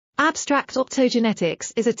Abstract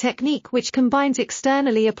optogenetics is a technique which combines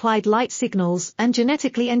externally applied light signals and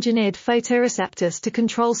genetically engineered photoreceptors to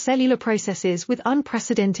control cellular processes with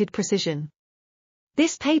unprecedented precision.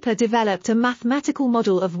 This paper developed a mathematical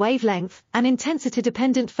model of wavelength and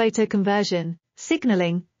intensity-dependent photoconversion,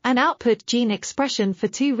 signaling, and output gene expression for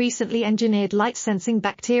two recently engineered light-sensing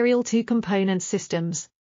bacterial two-component systems.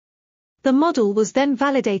 The model was then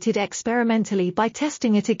validated experimentally by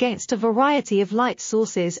testing it against a variety of light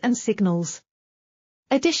sources and signals.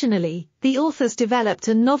 Additionally, the authors developed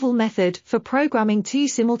a novel method for programming two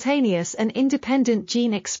simultaneous and independent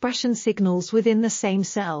gene expression signals within the same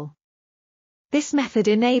cell. This method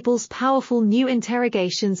enables powerful new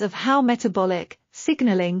interrogations of how metabolic,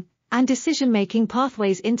 signaling, and decision-making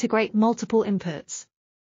pathways integrate multiple inputs.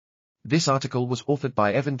 This article was authored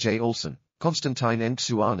by Evan J. Olson, Constantine N.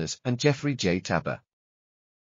 Tzouanas, and Jeffrey J. Tabor.